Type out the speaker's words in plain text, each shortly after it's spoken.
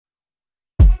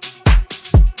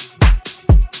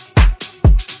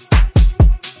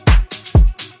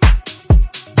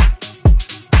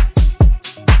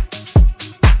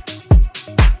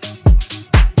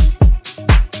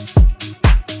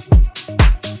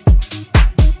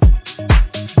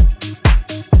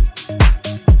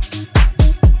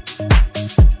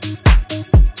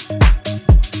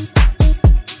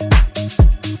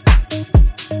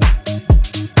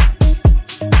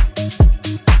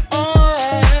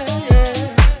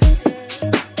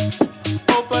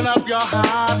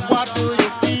heart, what do you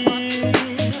feel?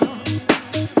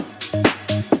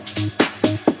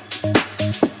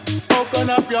 Open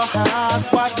up your heart,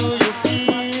 what do you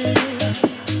feel?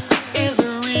 Is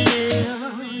it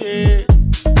real? Yeah.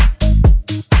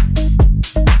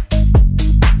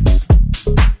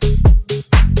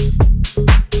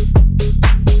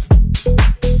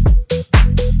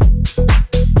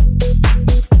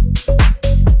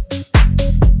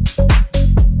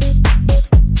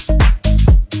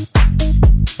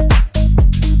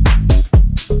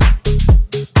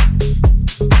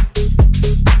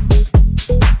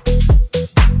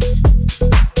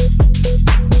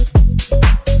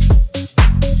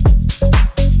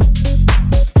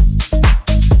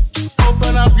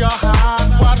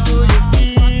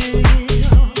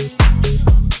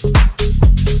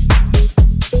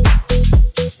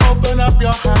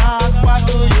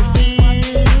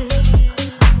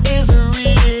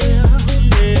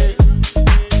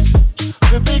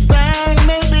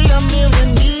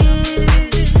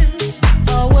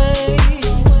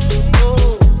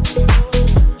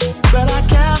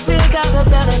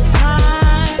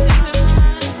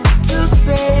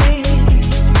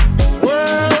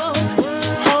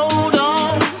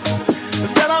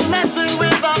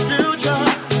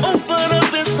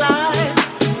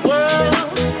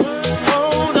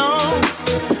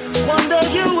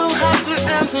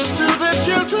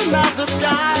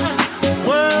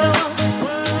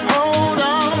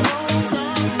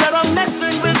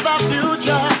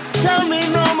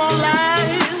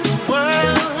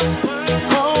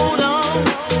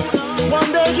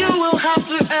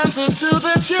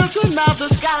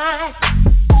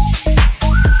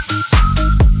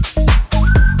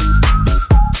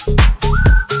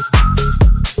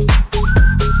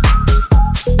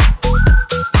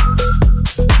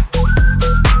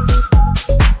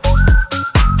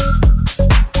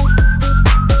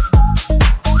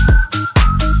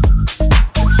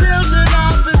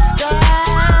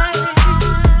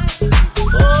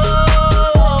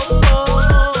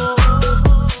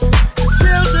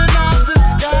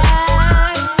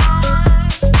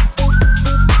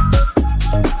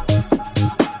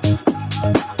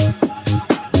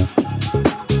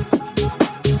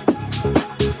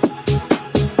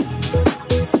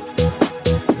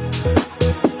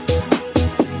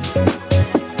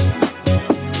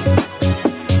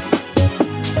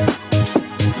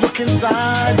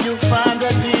 Inside you'll find a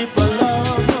deeper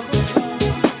love,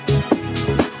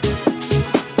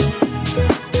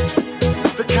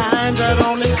 the kind that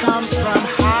only comes from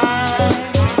high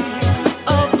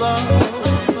above.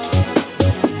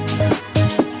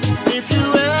 If you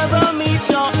ever meet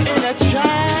your inner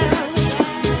child,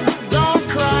 don't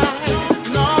cry,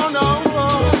 no, no.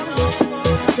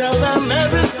 Tell them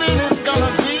everything is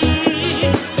gonna be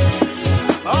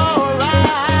alright.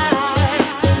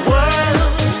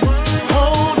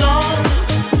 Hold on.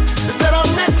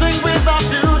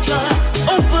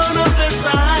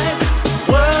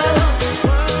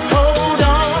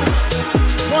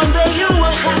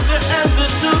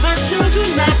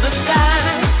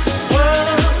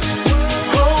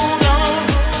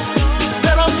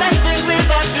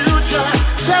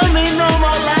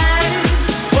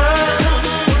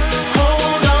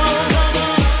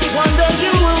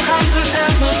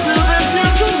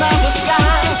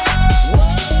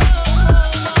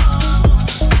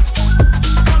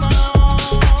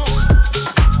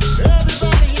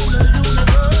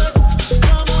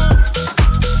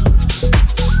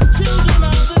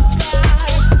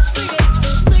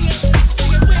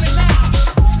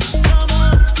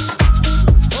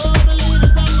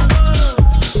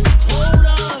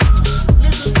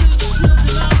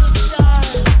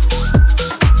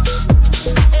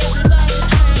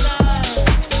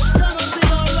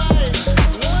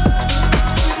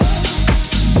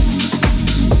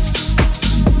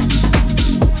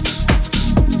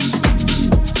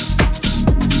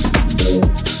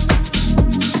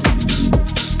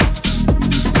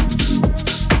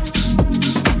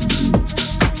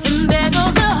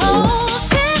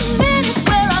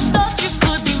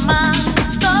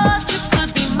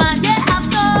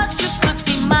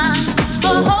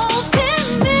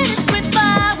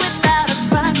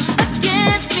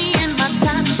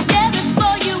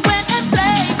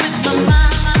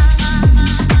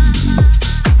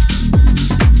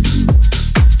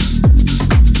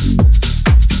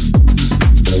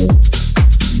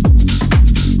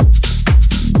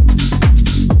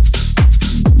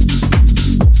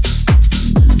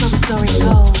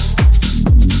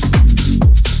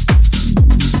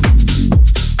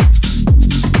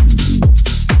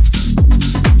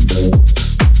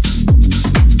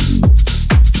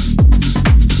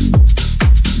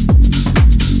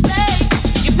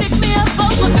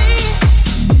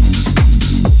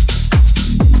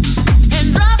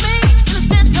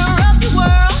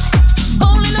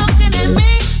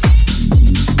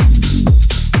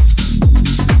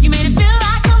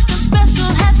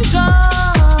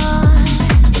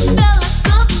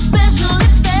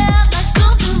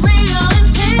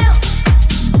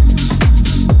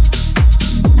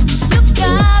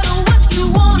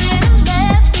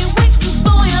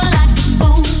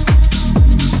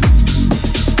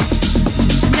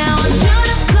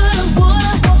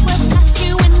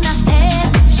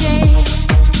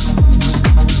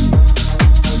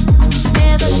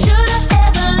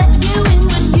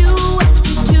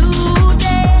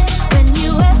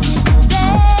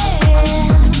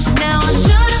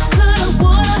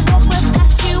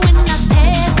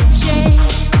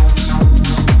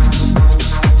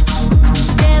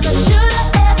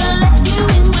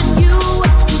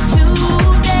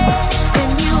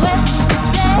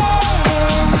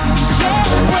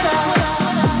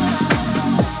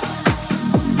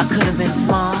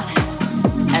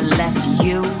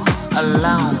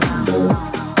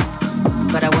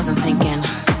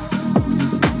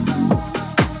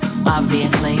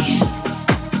 obviously.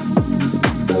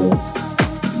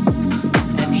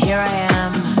 And here I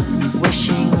am,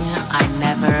 wishing I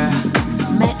never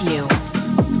met you.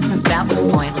 That was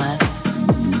pointless.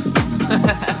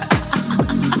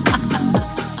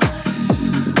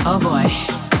 Oh boy.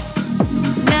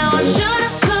 Now I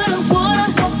should've, could've,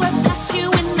 would've, hope right past you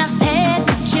when I had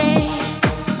the chance.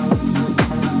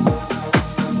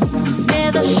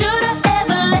 Never should've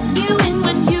ever let you in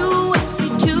when you asked me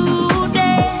to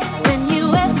dance. When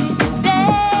you asked me to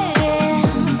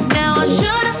dance. Now I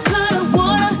should've, could've,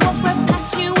 would've, hope right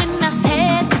past you when I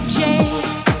had the chance.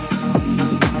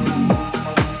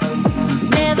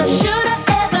 Never should've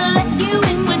ever let you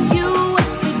in when you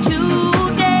asked me to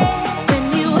dance. When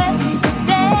you asked me to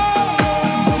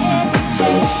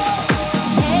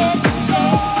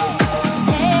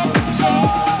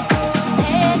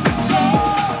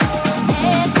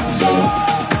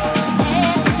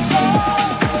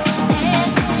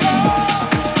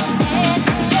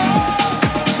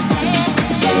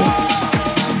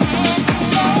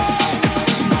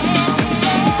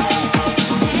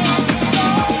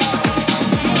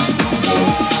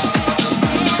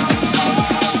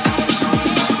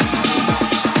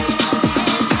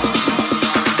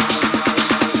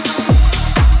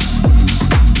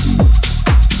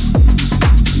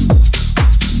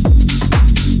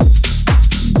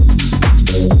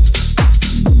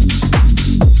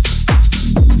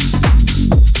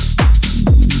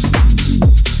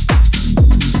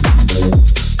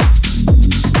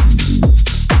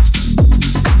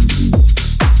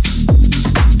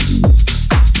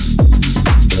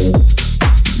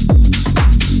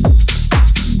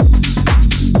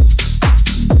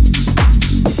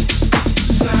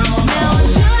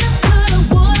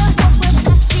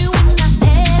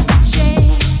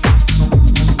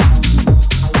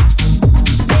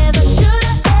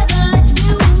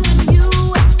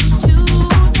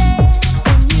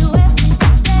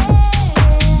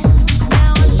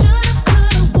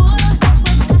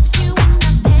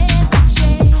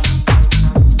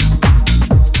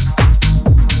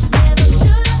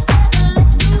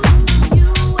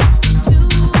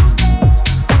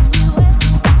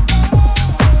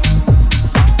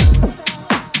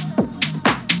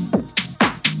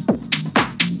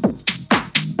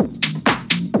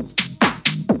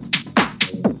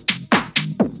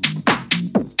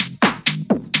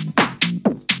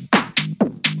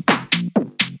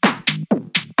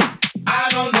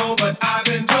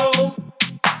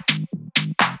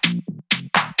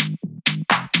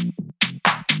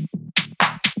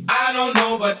I don't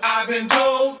know, but I've been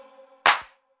told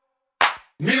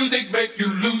music make you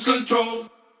lose control.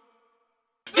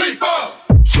 3, 4.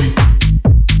 Swing.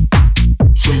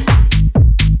 Swing.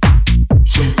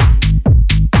 Swing.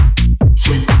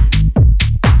 Swing.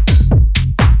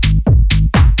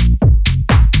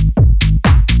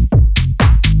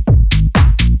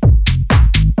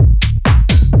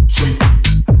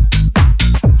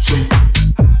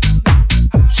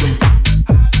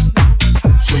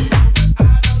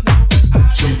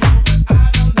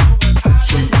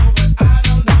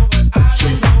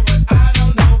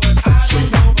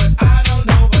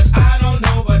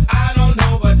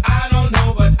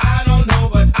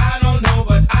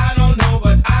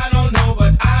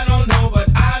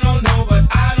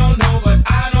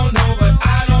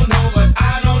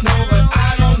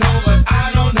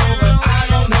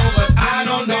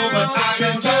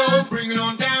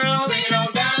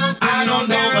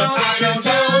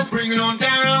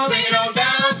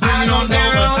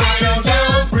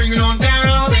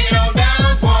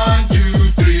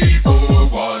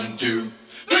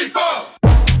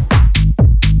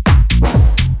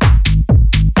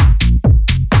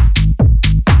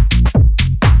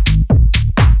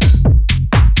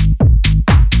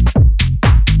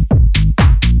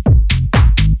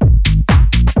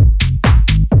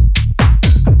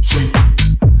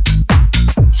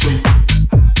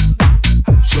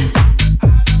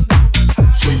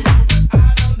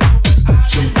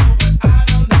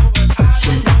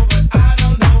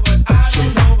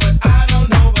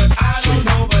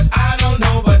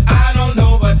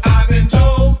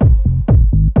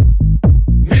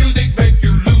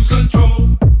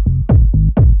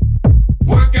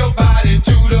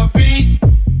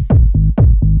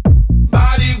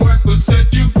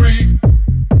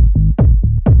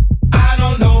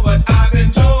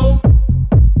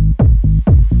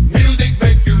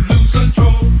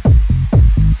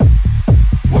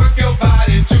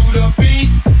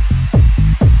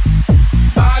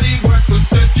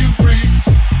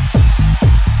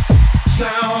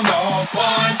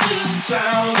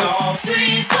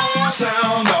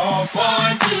 Sound off,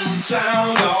 1, 2,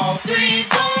 sound off, 3,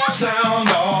 4. sound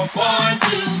off, 1,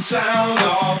 2, sound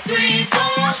off, 3,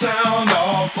 4, sound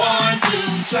off, 1,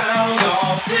 2, sound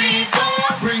off, 3,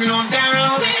 4, bring it on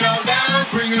down, bring it on down,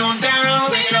 bring it on down,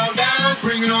 bring it on down,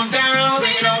 bring it on down,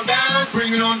 bring it on down,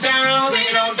 bring it on down, bring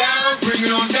it on down, bring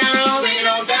it on down, bring it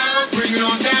on down, bring it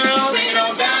on down, bring it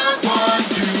on down,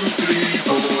 1, 2, 3,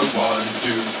 4, 1,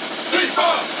 2, 3,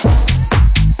 4.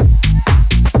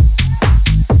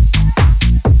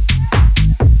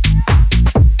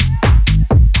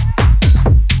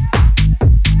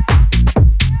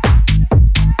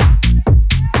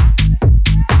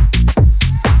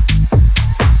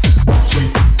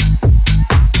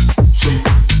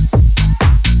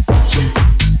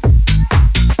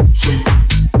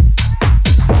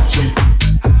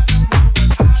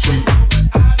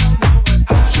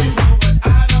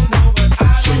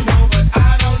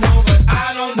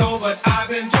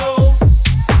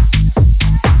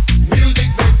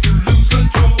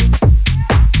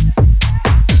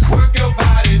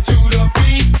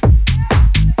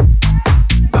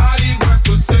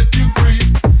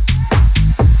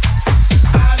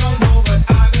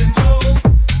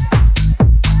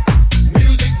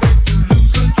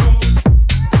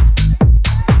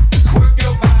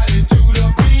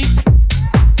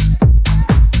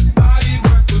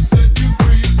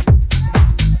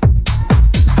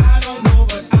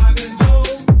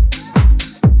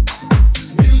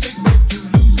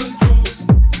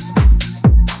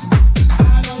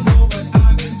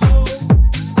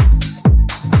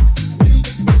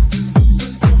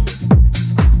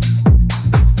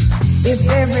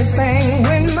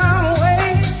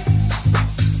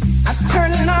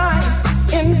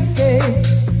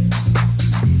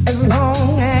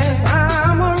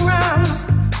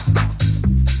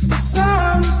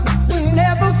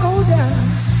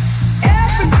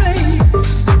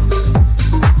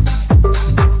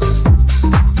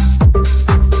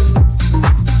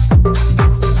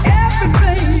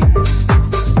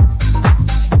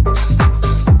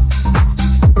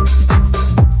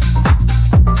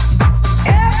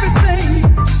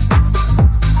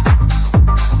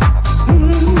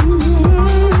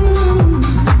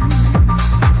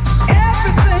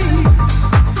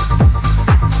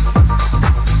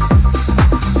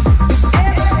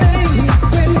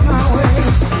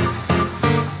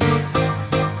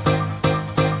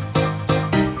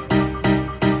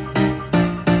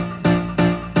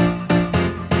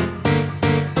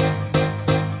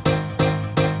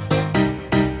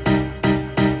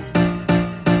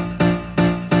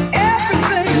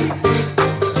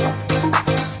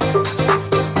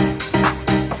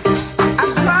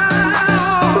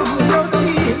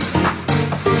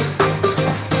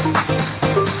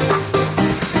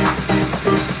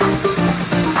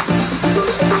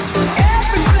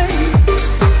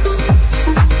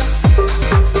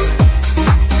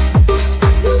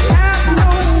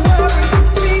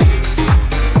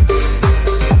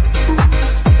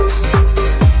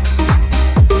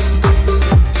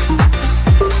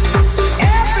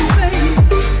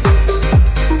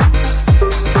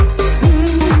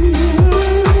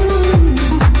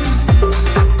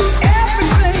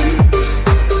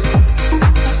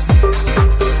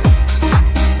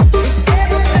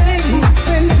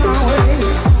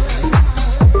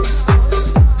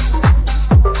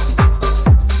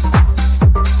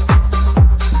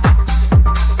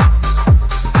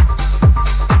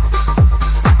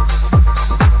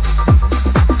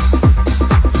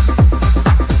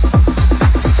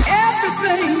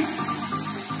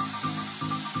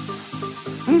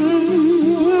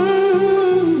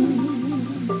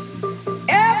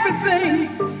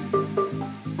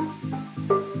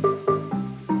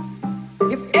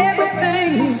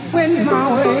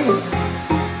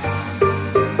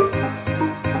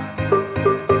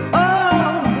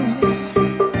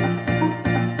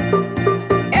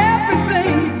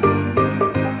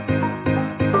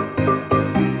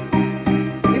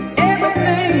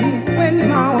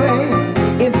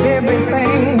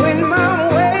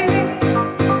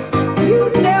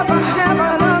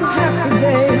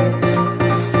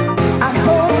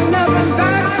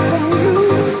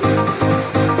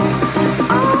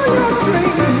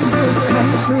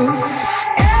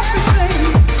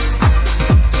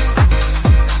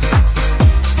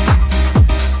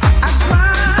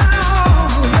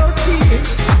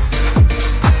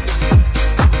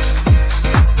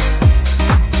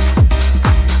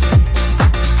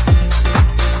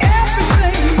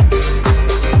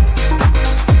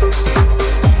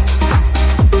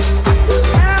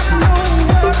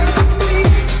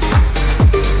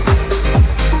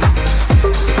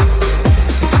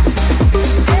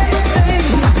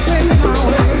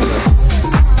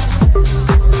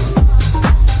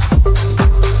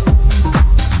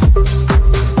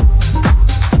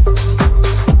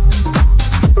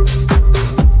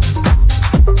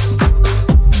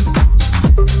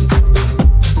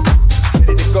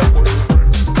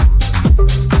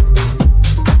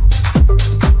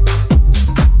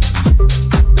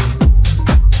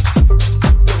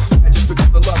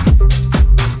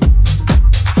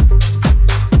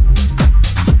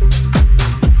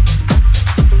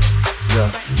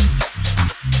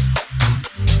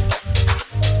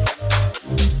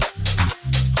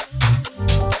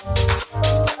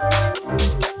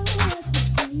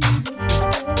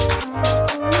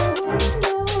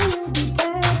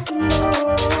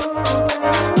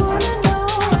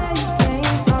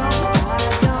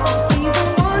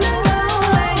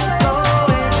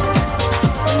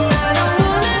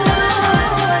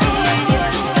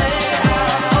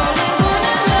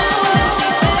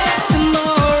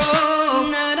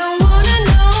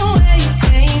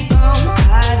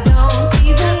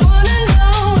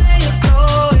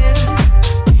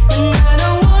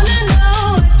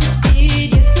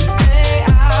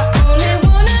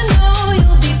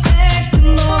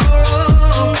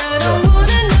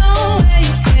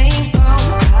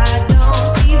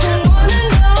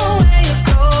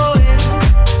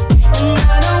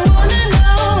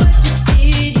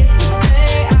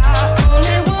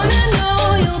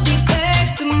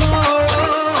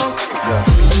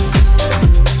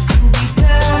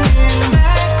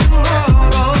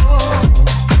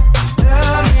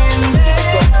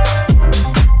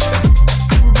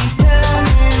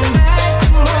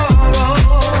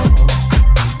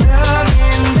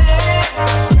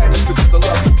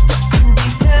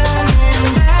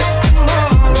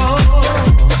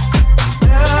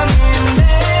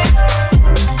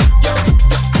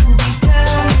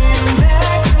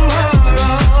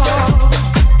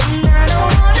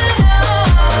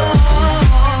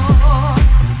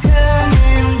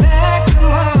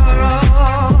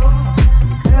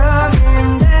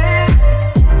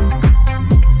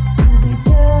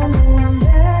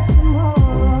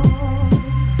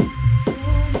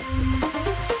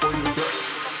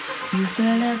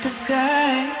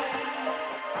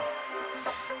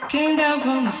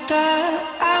 from the start,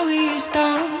 how we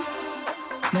start.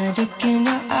 Magic in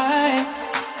your eyes.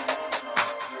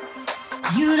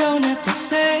 You don't have to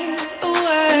say a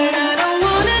word. I don't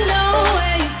wanna know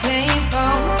where you came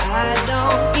from. I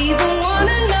don't even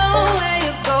wanna know where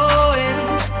you're going.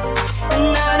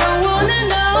 And I don't wanna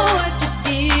know what you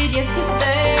did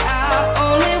yesterday. I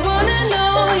only wanna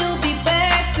know you'll be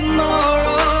back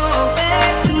tomorrow.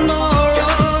 Back tomorrow.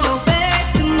 Back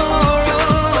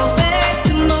tomorrow. Back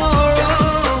tomorrow.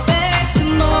 Back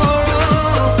tomorrow.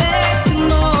 Back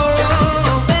tomorrow.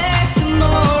 Back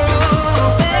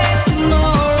tomorrow. Back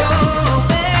tomorrow.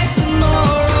 Back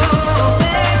tomorrow.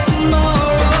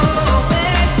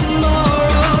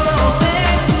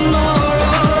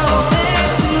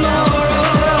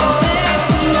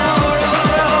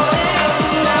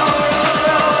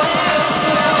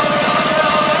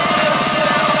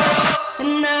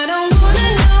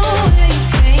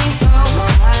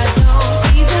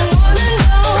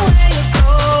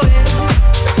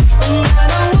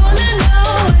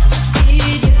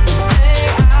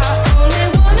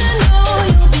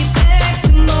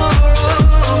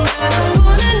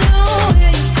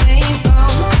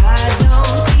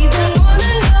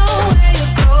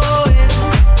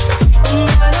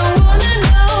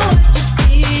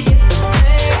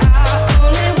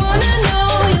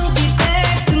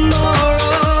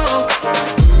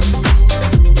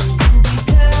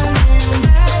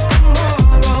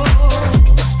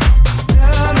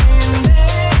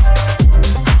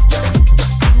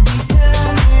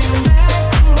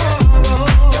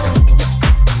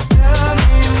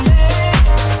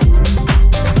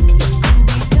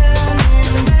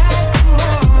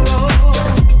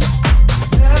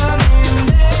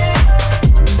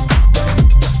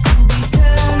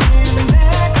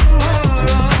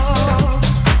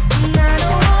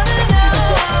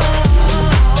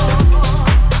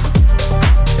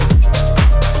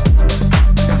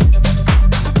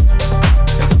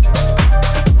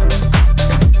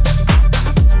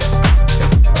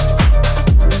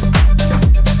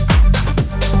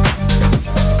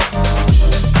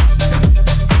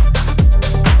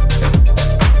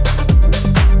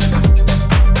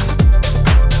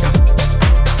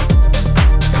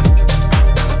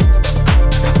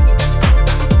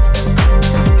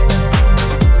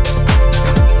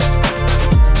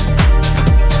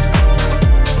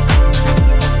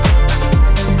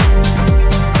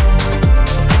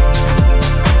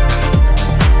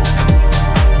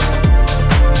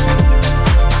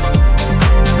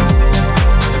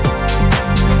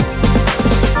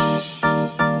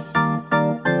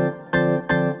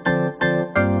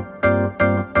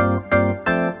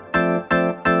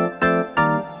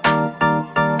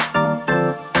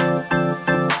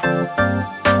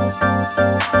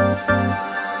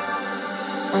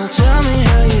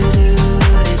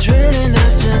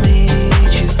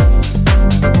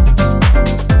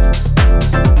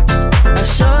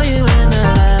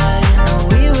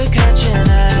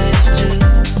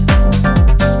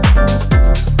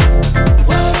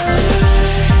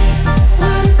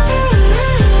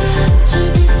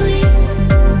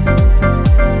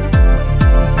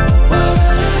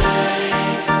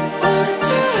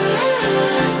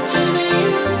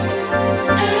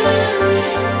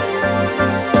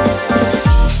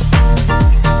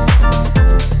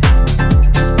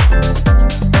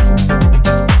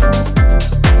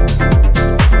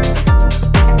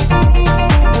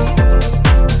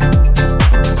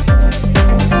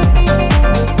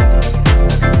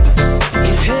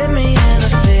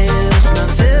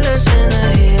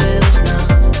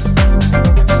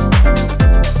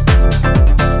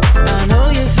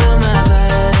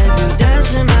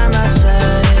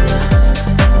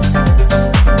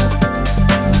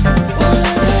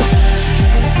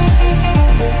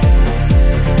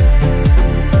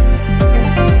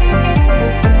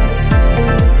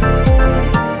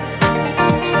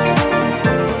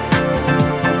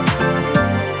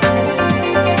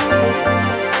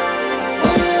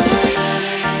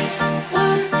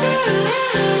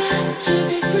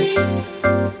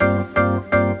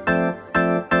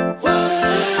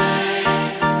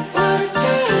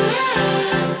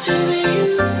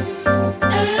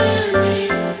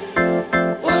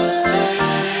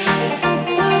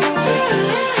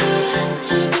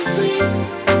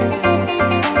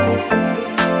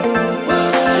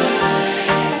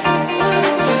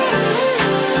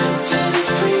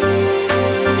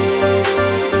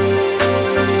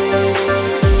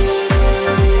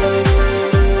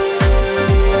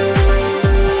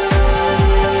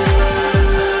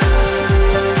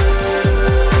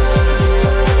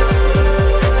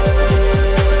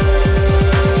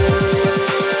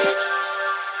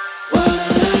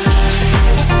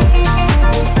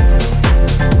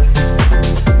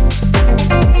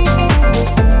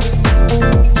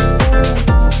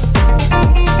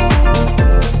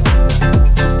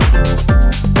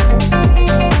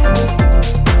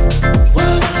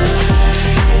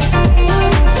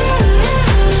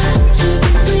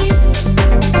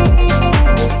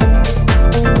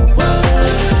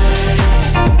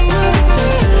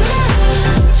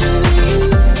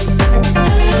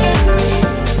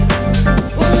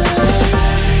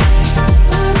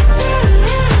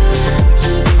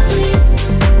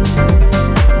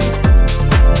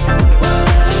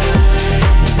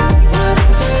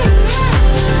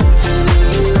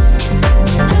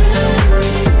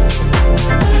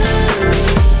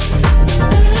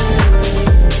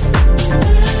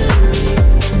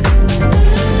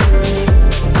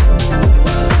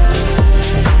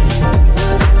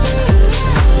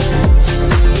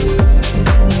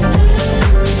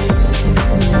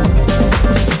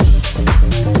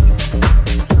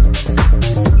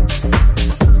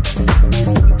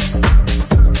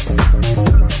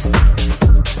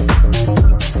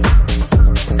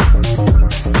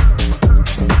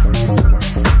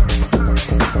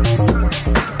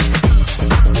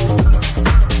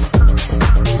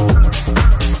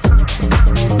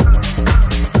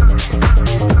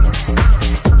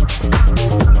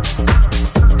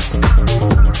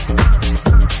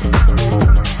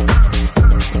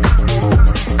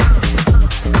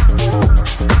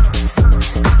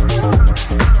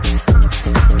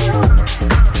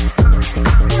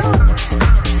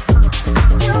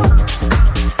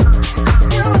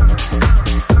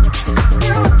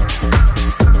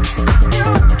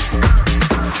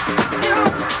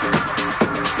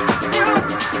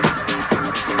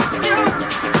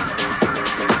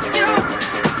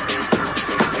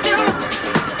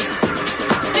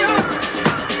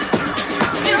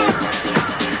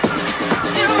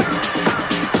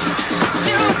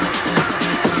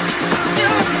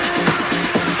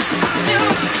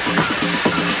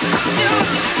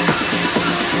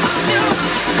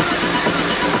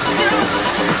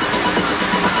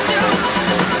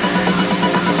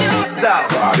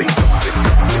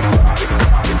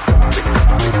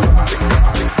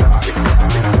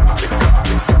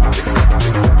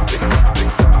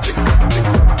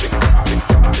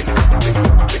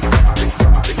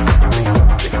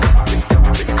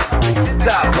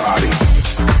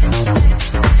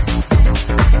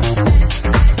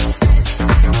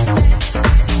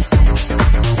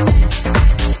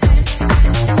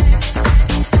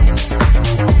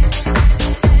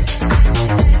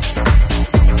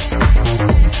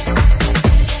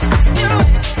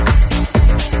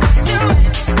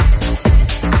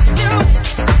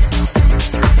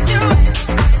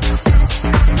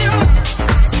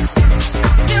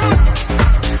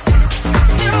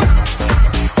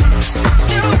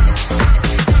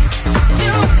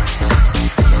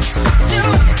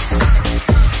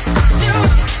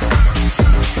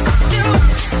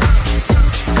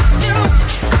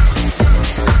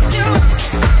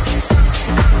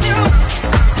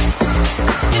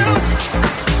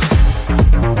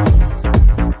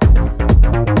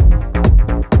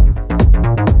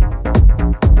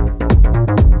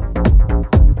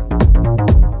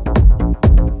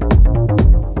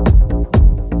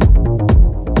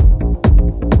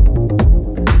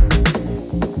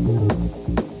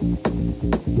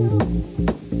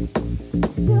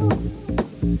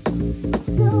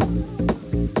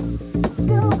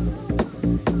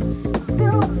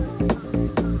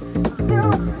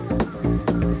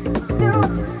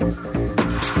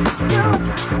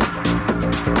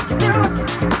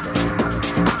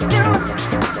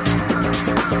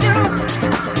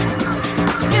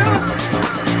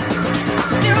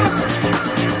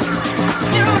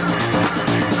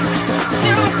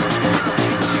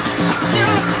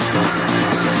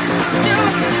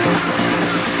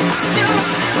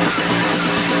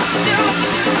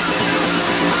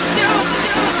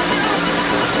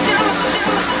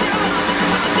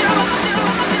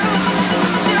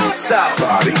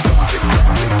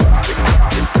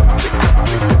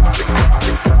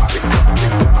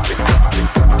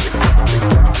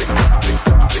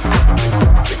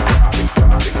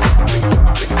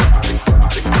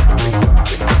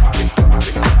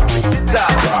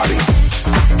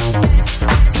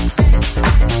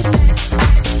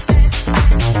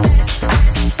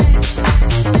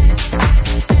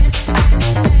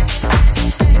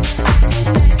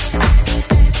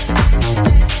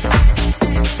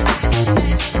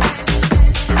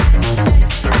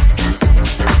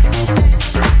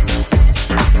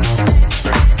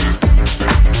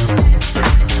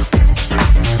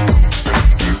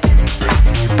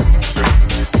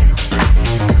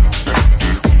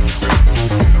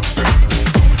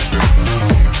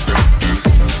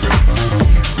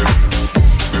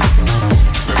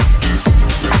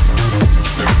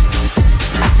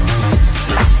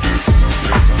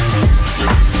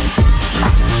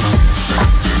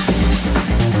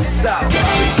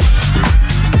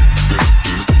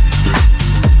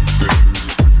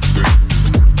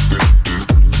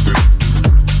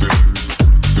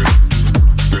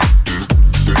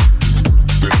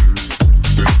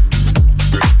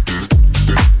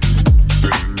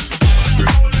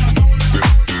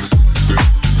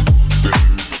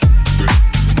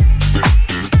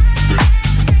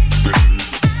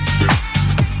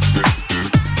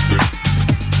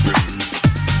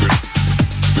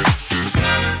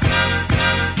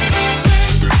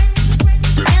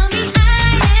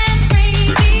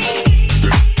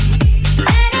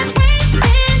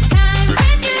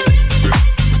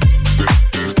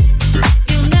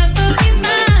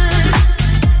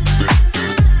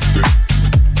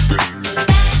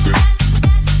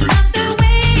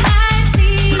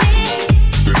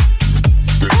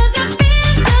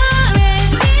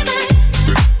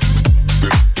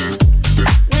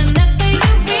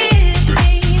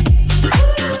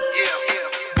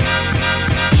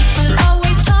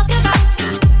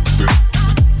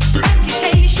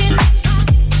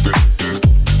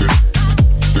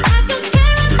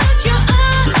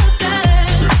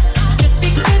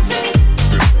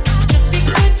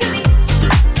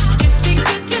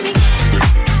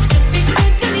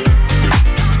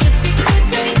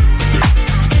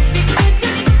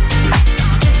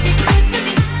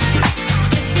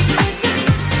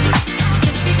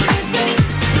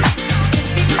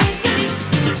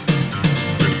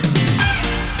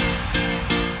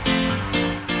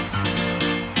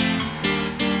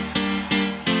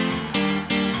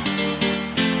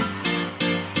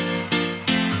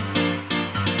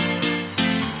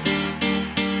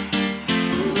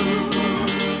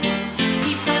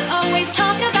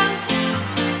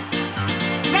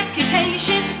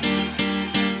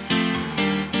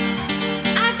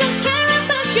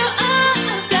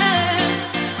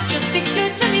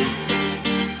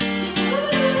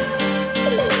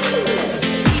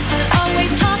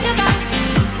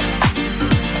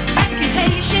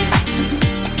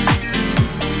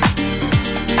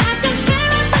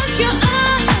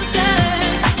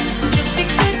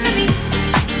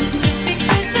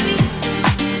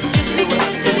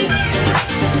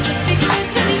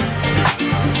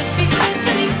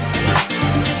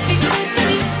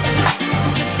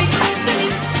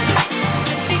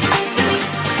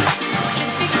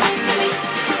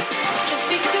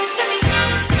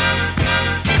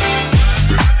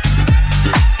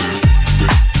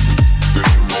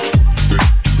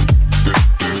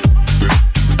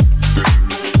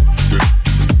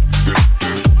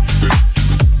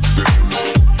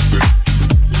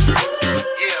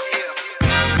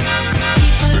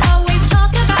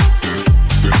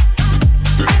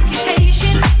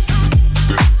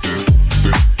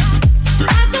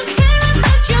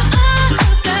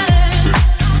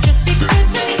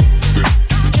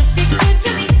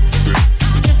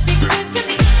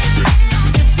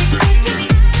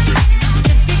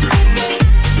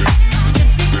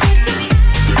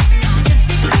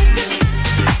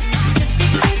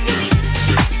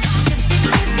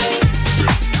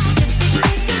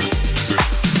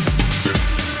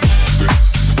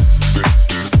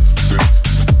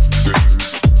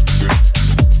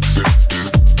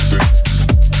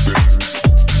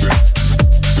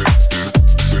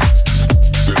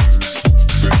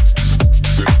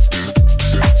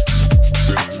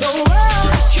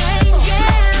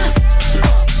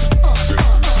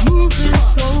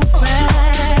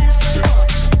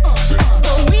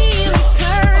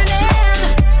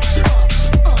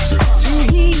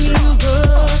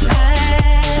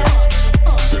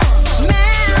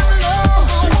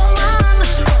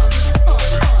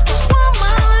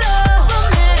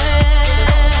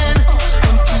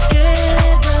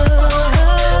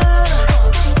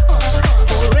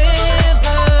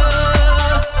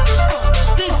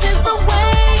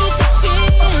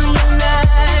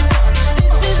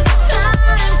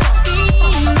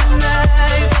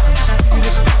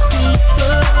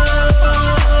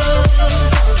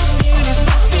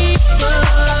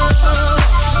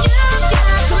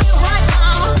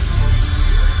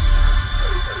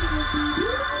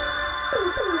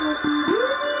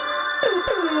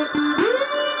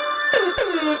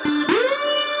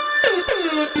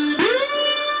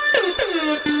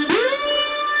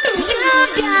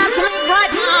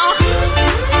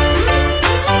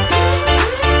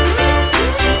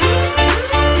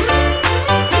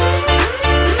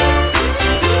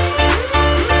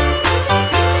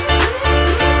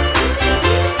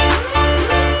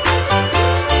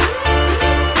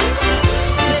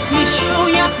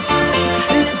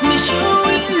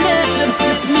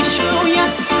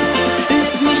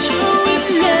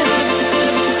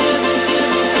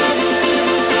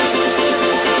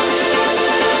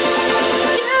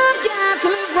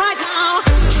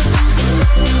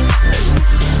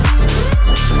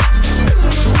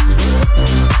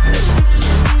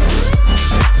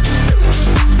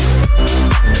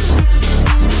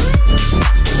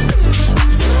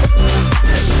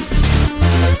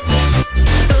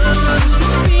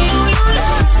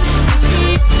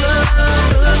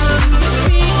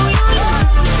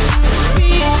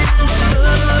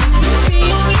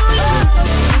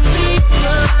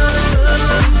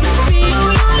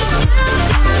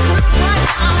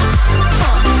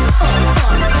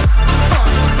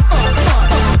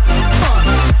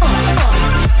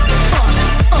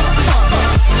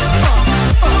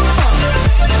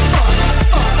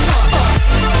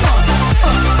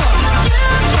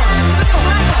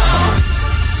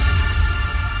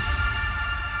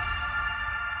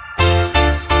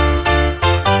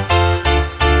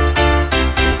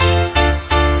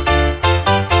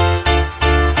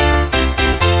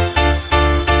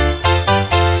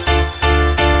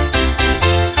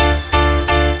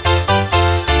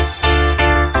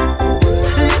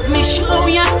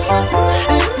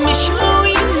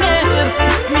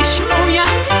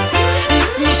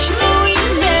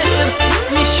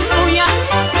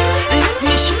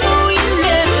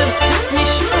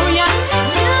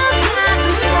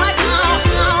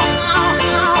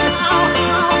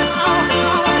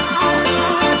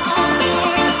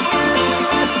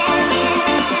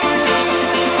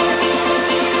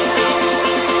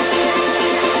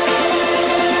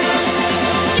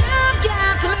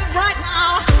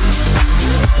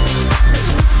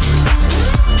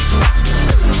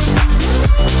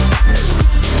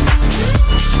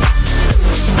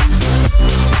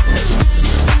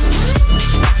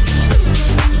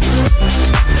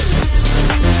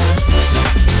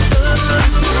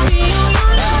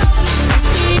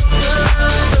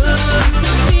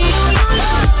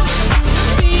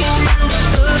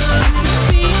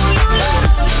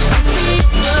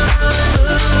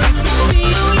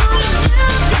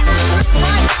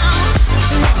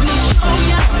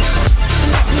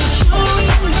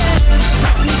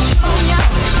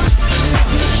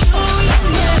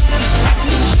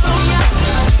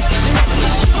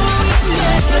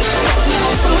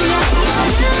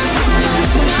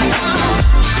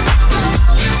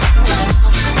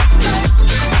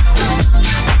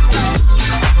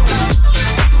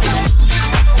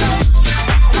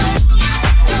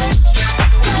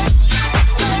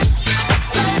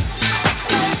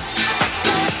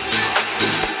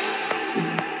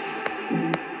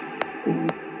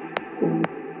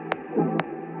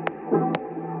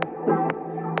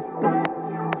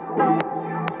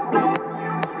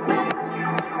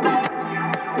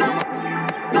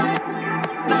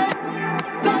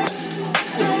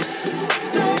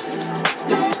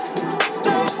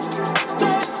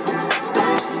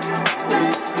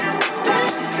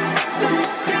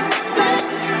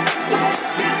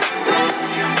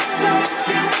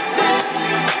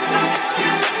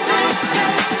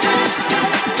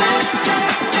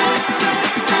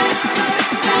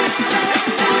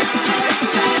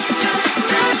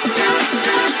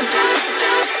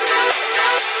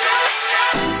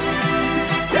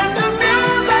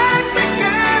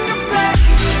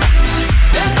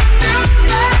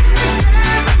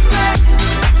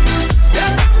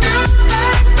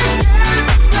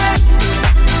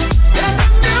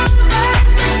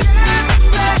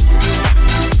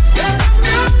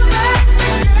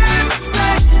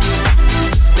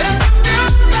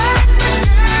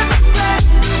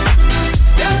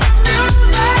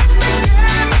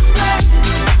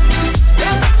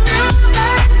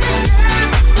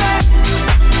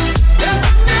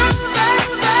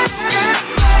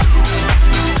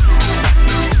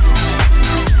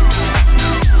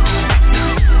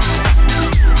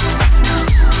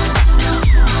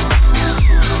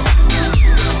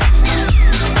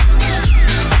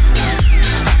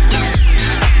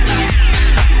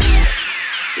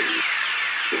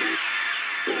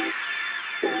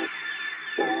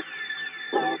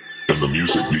 the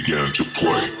music began to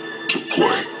play, to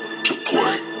play, to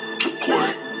play, to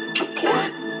play, to play,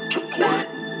 to play,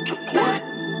 to play.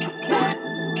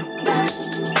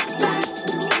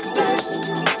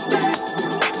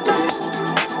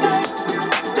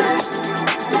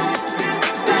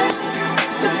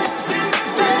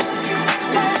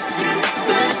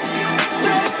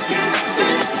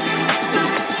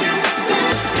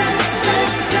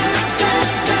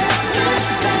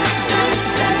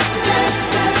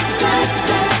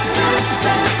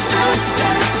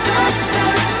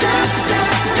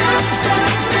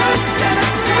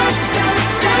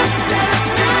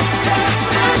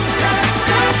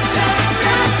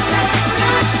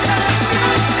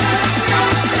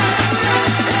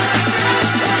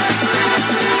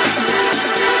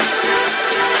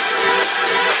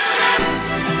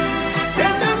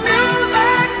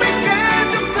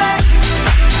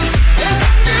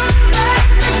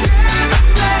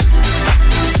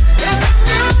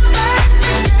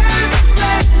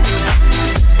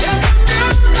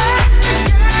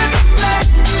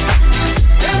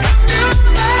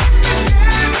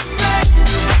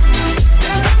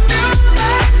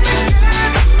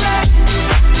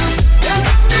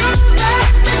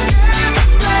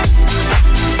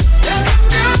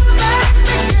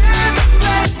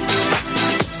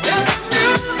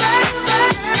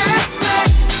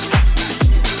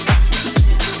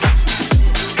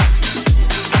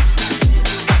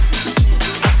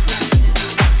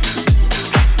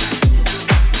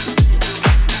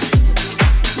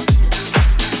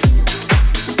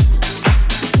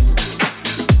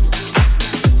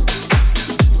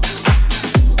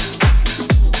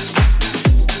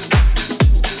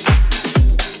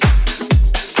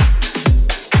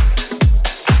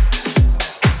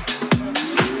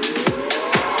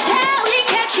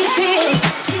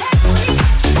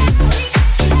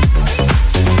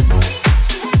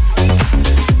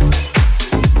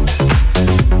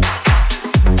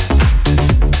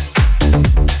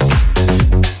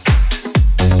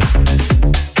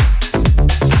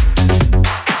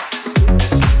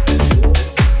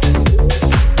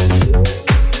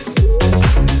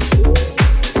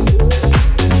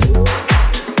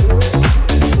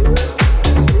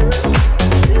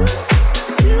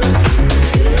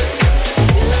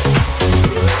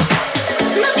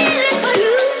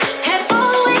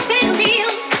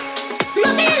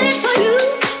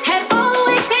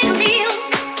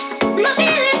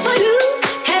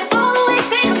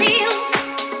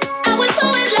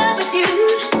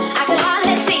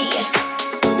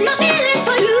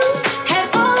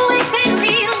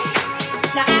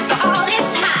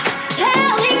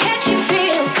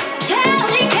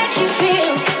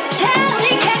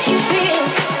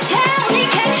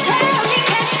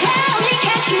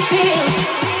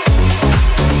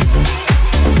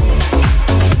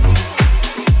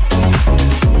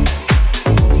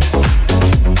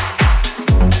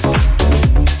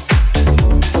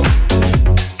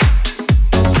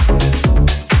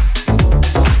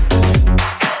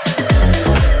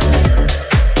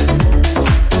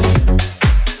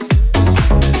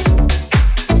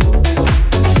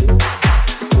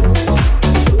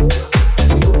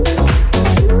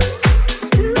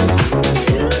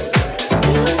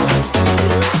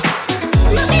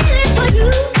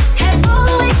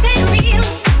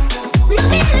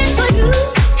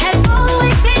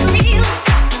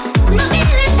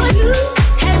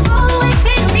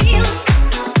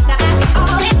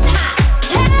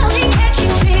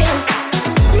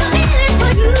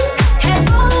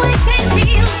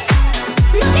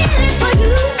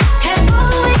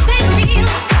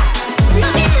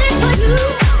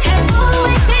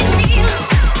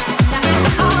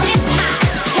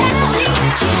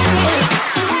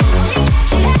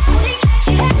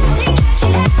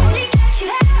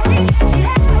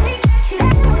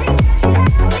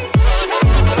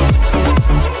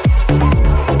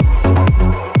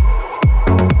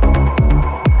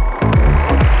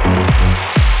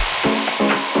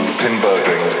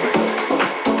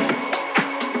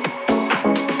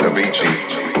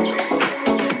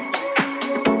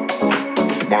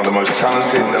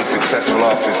 talented and successful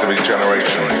artists of his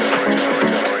generation.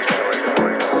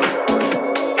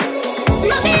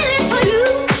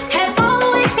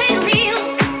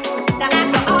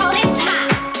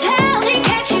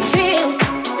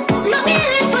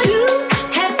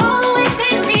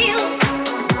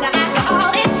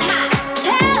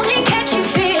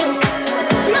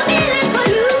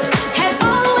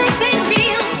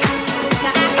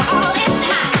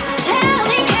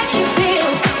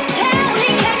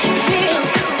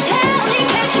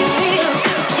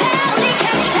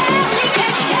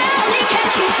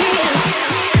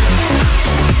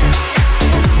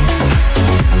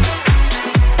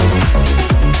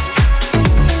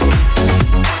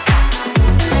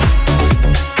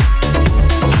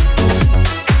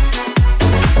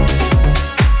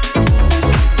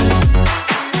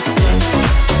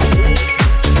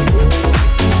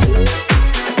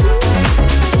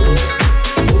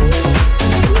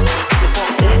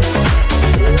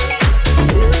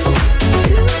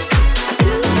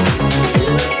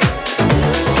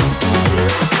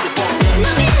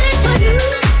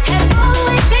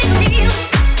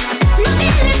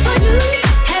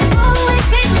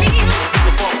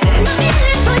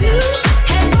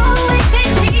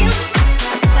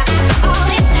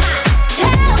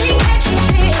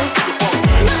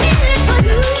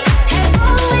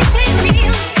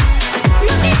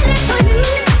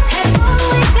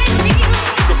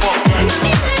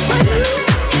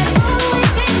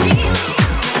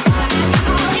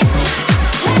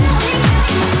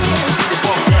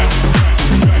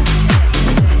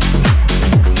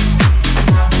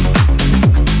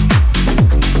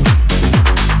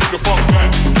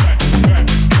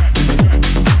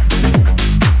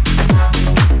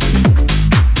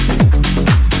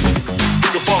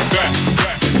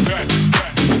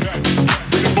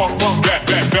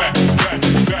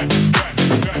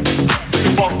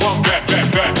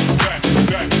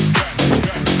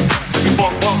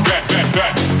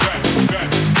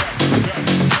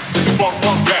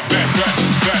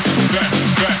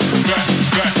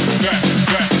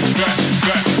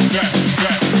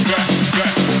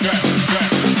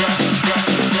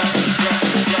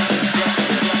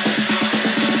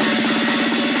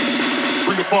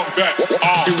 the funk back.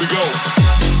 Here we go.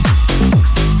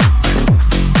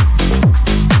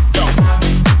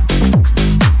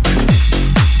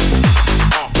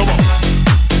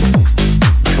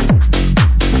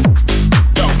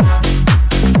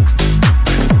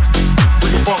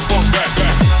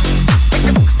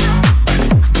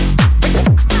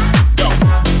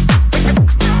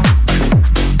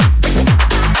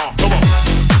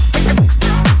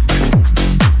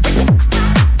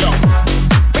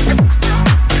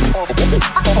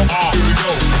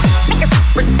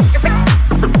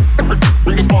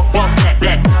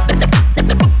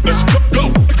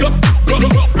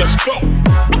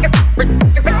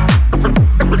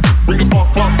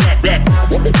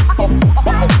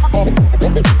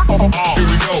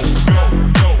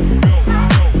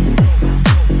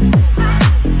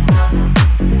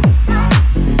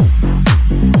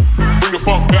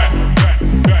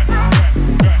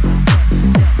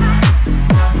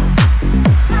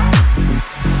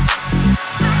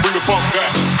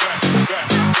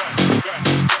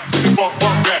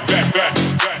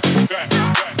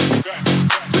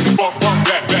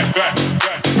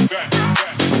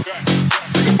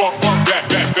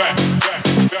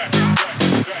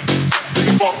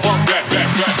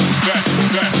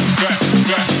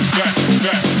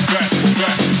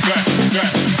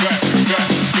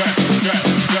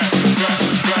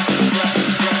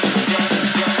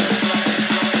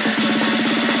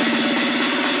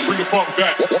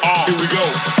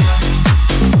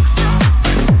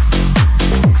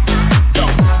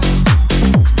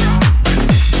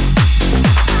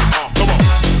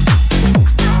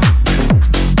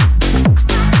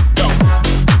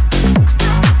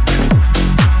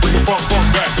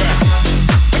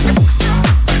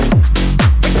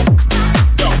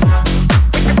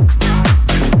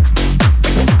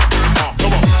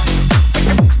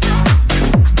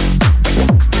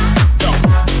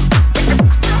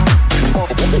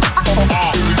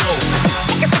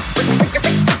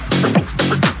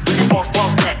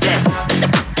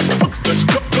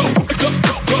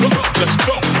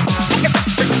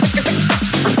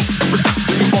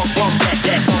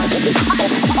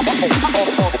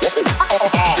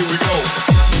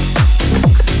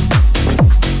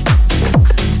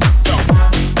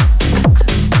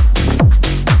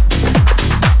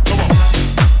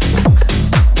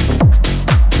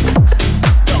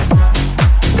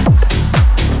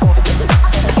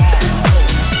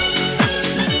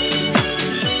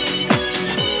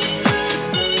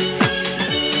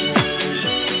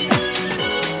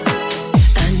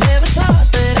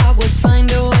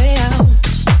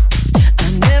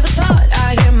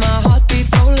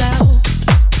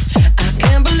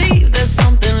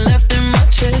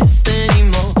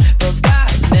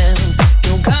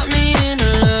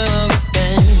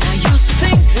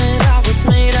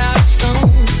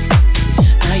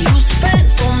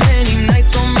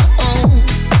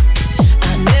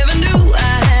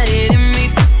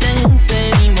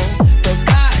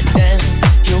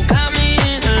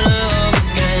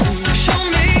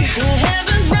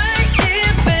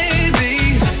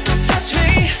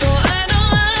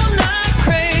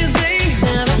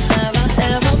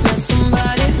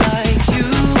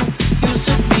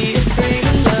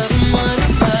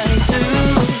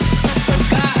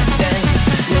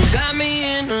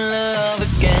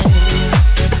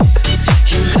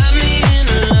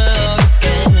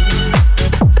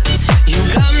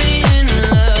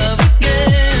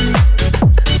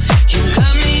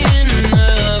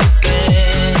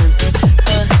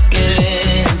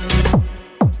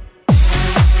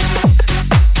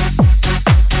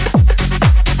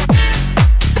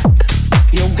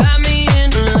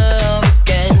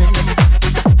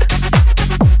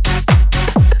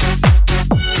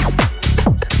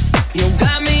 You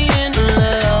got me in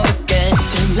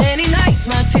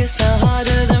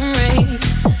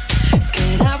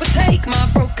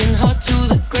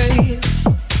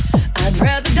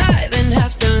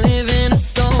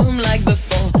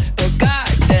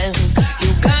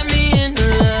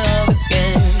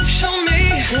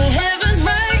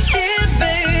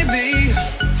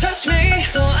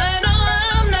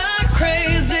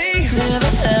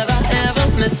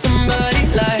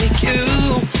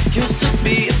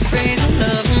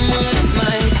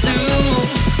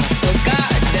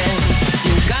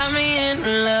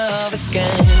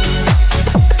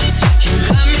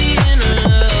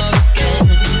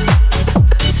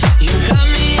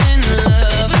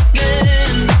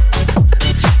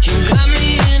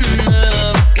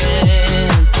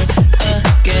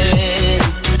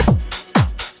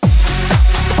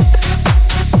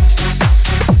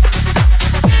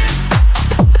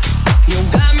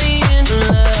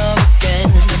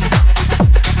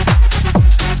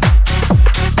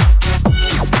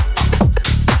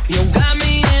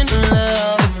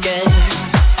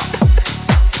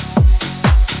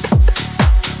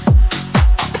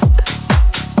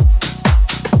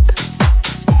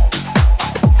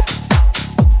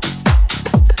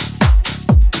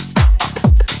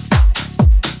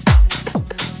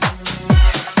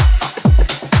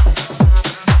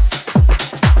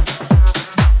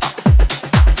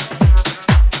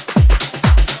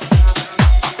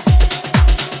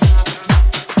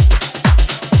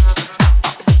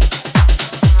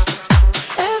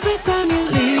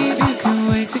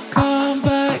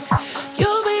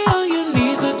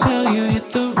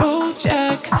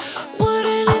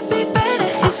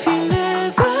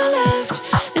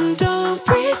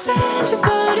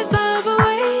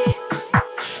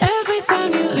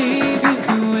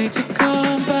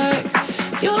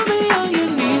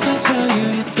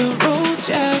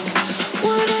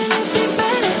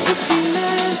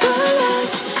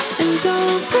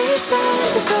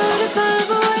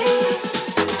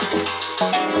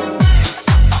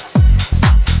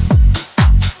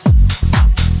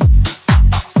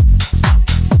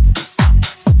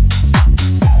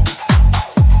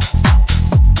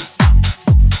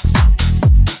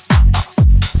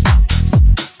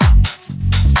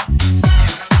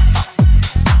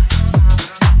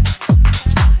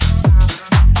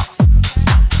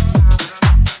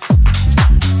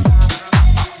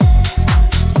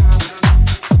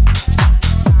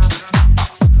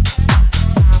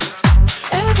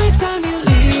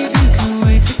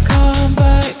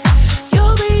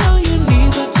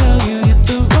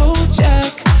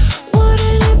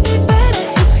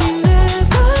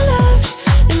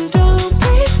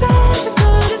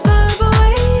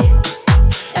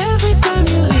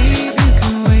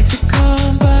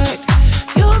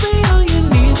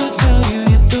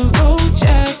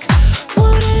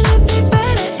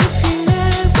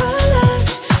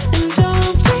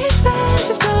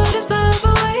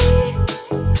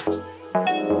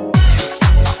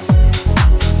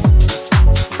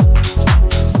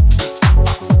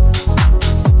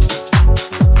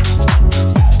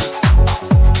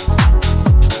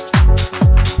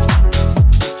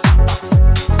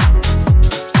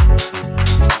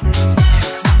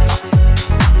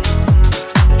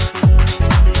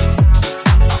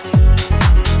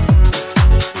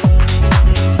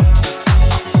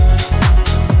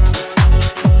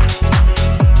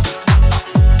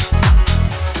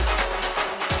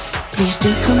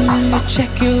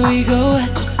Check your ego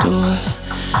at the door.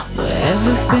 We're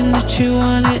everything that you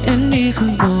wanted and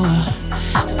even more.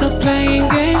 Stop playing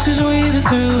games, cause we've been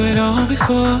through it all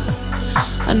before.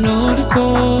 I know the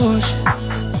course.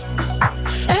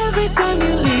 Every time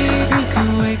you leave, you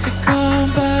can't wait to come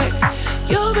back.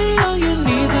 You'll be on your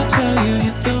knees until you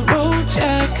hit the road,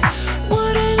 Jack.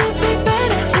 Wouldn't it be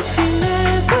better if you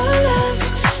never left?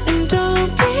 And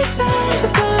don't pretend you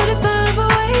throw this love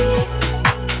away.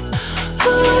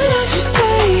 Oh, why don't you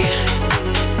stay?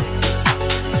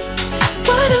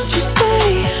 Why don't you stay?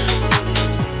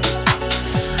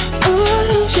 Oh, why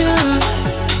don't you?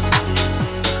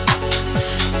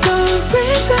 Don't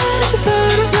pretend you throw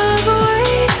this love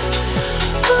away.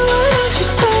 Oh, why don't you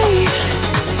stay?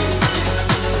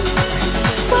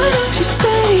 Why don't you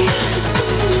stay?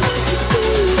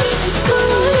 Oh,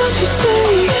 why don't you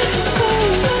stay?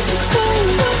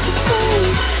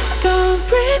 Don't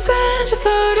pretend you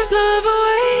throw this love away.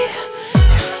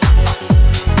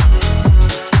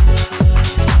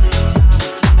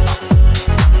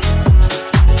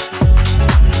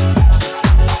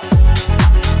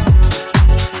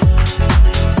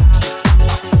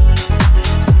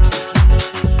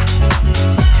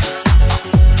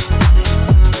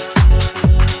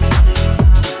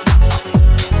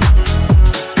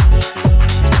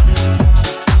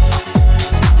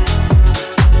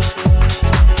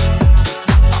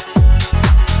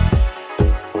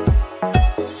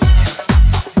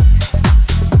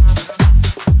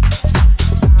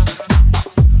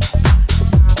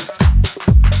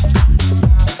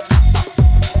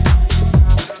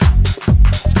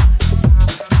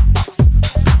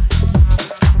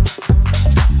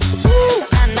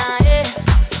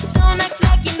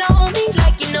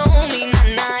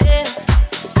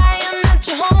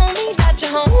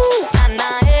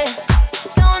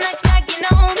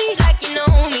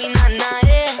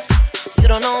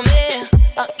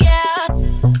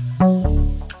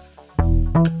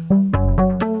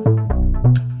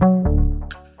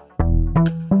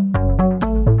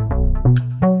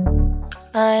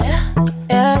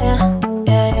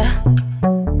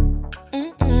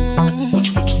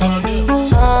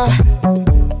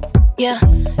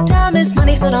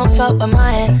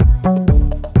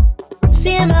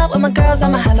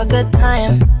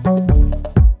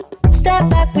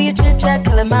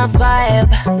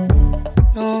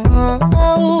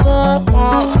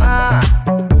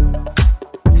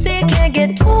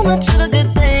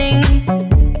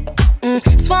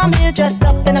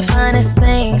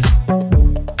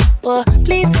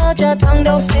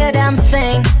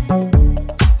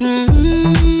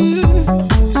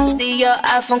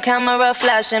 Camera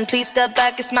flashing, please step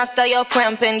back, it's my style, you're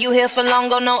cramping. You here for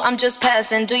long, oh no, I'm just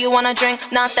passing. Do you wanna drink?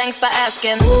 Nah, thanks for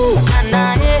asking. Ooh, nah,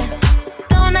 nah, yeah.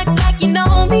 Don't act like you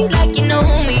know me, like you know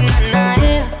me, nah, nah,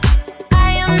 yeah.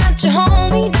 I am not your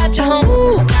homie, not your home.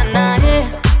 Ooh, nah, nah,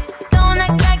 yeah. Don't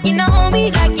act like you know me,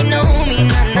 like you know me,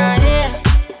 nah, nah, yeah.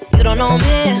 You don't know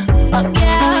me, oh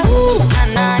yeah. Ooh, nah,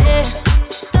 nah, yeah.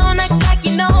 Don't act like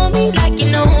you know me, like you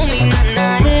know me, nah,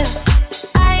 nah, yeah.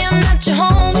 I am not your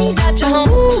homie, not your home.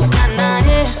 Ooh, nah, nah,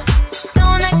 yeah.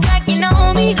 Don't act like you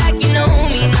know me, like you know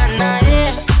me, nah, nah,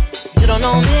 yeah. You don't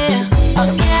know me, oh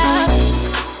yeah.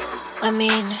 I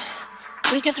mean,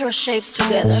 we can throw shapes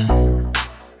together,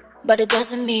 but it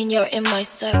doesn't mean you're in my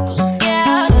circle.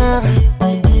 Yeah.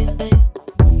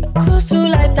 Cruise through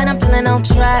life and I'm feeling on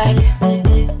track.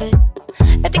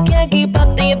 If you can't keep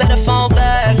up, then you better fall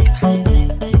back.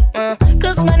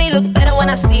 Cause money look better when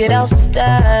I see it all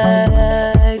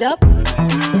stacked up.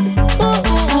 Ooh,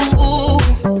 ooh, ooh.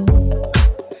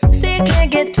 See, you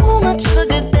can't get too much of a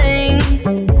good thing.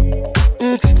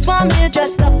 So I'm here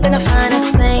dressed up in the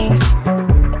finest things.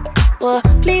 Well,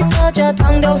 please hold your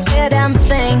tongue, don't say a damn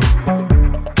thing.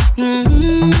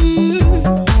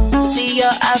 See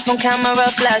your iPhone camera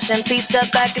flashing, please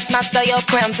step back, it's my style, you're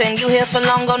cramping. You here for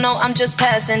long, oh no, I'm just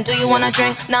passing. Do you wanna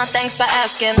drink? Nah, thanks for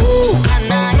asking. Ooh, nah,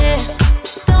 nah, yeah.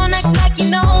 Don't act like you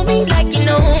know me, like you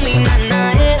know me, nah,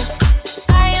 nah, yeah.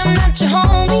 I am not your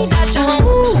homie, not your home.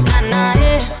 Ooh, nah, nah,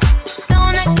 yeah.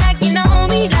 Don't act like you know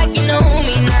me, like you know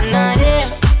me, nah, nah, yeah.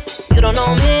 You don't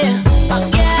know me, oh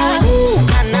yeah. Ooh,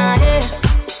 nah, nah, yeah.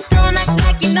 Don't act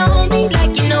like you know me,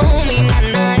 like you know me, nah,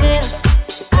 nah, yeah.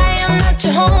 I am not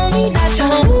your homie, not your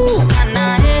home. Ooh, nah,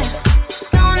 nah, yeah.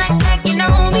 Don't act like you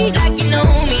know me, like you know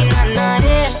me, nah, nah,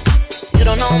 yeah. You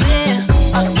don't know me,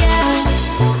 oh yeah.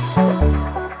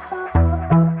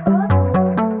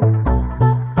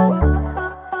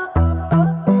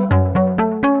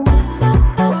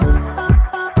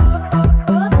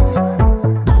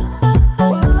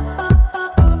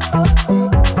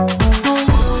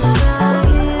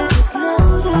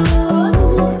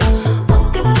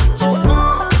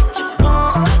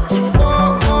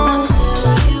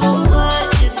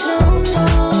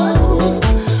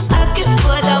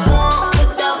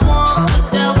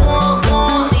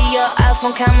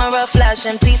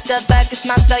 flashing. Please step back, it's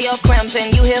my style, you're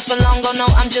cramping. You here for long, oh no,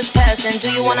 I'm just passing.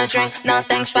 Do you wanna drink? Nah,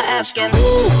 thanks for asking.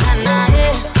 Ooh, nah, nah, yeah.